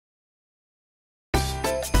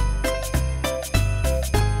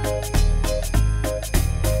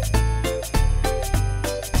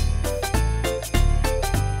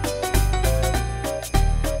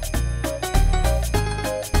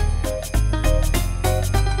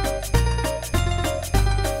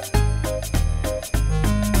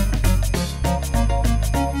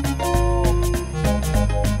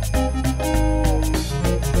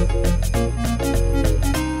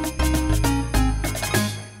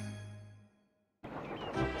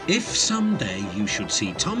If someday you should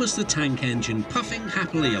see Thomas the Tank Engine puffing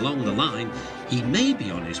happily along the line, he may be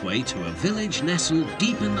on his way to a village nestled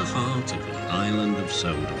deep in the heart of the island of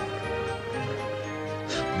Sodor.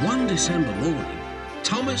 One December morning,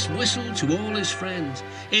 Thomas whistled to all his friends.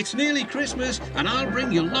 "It's nearly Christmas and I'll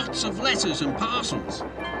bring you lots of letters and parcels."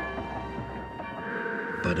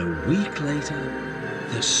 But a week later,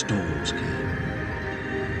 the storms came.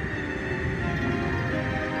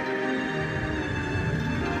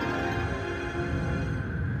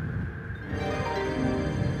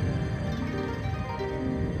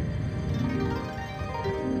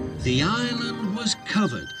 The island was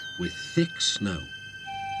covered with thick snow.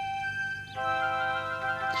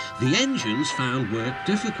 The engines found work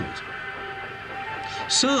difficult.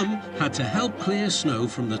 Some had to help clear snow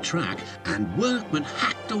from the track, and workmen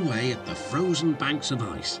hacked away at the frozen banks of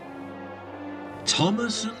ice.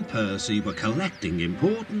 Thomas and Percy were collecting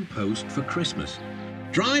important post for Christmas.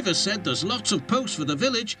 "Driver said there's lots of post for the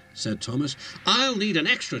village," said Thomas. "I'll need an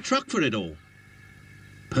extra truck for it all."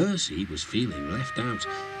 Percy was feeling left out.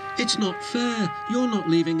 "It's not fair. You're not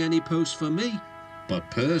leaving any post for me."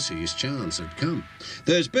 But Percy's chance had come.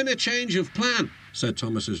 "There's been a change of plan," said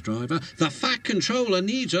Thomas's driver. "The Fat Controller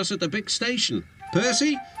needs us at the big station.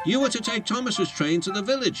 Percy, you are to take Thomas's train to the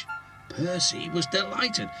village." Percy was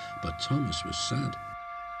delighted, but Thomas was sad.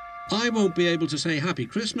 "I won't be able to say Happy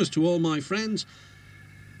Christmas to all my friends."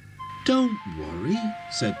 "Don't worry,"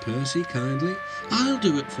 said Percy kindly. "I'll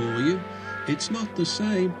do it for you." "It's not the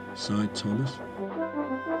same," sighed Thomas.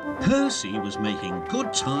 Percy was making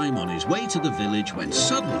good time on his way to the village when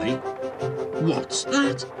suddenly... "What's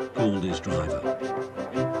that?" called his driver.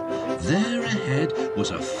 There ahead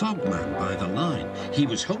was a fogman by the line. He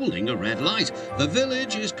was holding a red light. "The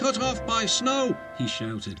village is cut off by snow," he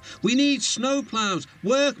shouted. "We need snowplows,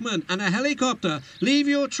 workmen and a helicopter. Leave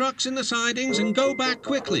your trucks in the sidings and go back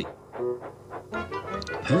quickly."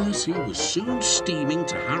 Percy was soon steaming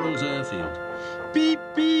to Harold's airfield. "Beep,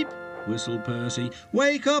 beep," whistled Percy.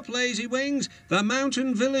 "Wake up, lazy wings. The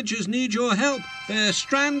mountain villagers need your help. They're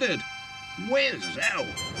stranded." "Whiz-ow,"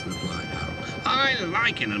 replied Harold. "I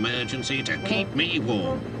like an emergency to keep me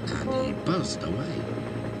warm." And he buzzed away.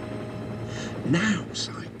 "Now,"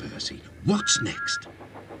 sighed Percy, "what's next?"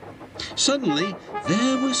 Suddenly,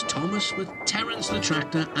 there was Thomas with Terence the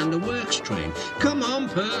tractor and a works train. "Come on,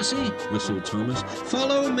 Percy," whistled Thomas.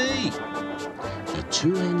 "Follow me." The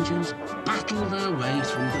two engines battled their way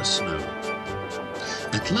through the snow.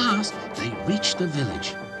 At last, they reached the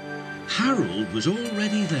village. Harold was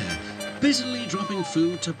already there, busily dropping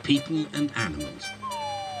food to people and animals.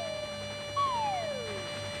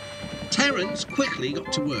 Terence quickly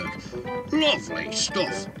got to work. "Lovely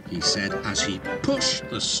stuff," he said as he pushed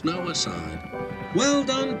the snow aside. "Well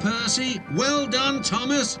done, Percy. Well done,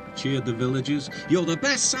 Thomas," cheered the villagers. "You're the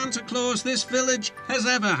best Santa Claus this village has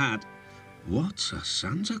ever had." "What's a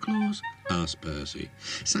Santa Claus?" asked Percy.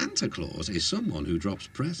 "Santa Claus is someone who drops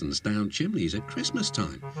presents down chimneys at Christmas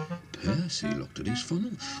time." Percy looked at his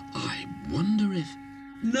funnel. "I wonder if—"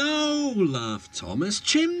 "No," laughed Thomas.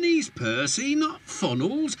 "Chimneys, Percy, not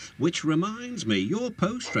funnels. Which reminds me, your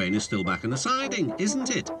post train is still back in the siding,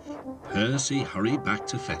 isn't it?" Percy hurried back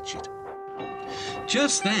to fetch it.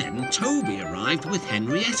 Just then, Toby arrived with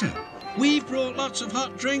Henrietta. "We've brought lots of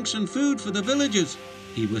hot drinks and food for the villagers,"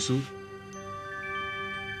 he whistled.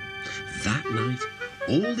 That night,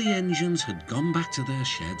 all the engines had gone back to their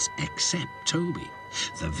sheds except Toby.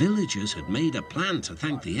 The villagers had made a plan to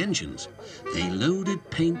thank the engines. They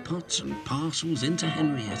loaded paint pots and parcels into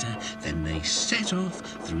Henrietta, then they set off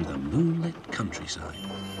through the moonlit countryside.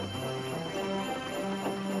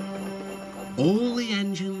 All the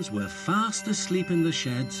engines were fast asleep in the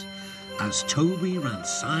sheds as Toby ran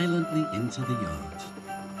silently into the yards.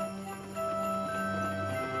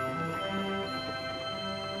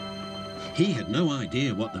 He had no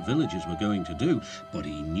idea what the villagers were going to do, but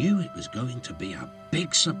he knew it was going to be a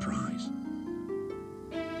big surprise.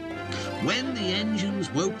 When the engines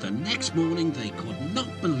woke the next morning, they could not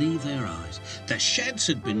believe their eyes. The sheds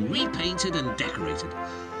had been repainted and decorated.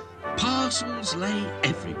 Parcels lay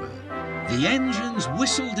everywhere. The engines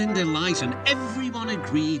whistled in delight, and everyone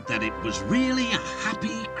agreed that it was really a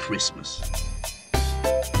happy Christmas.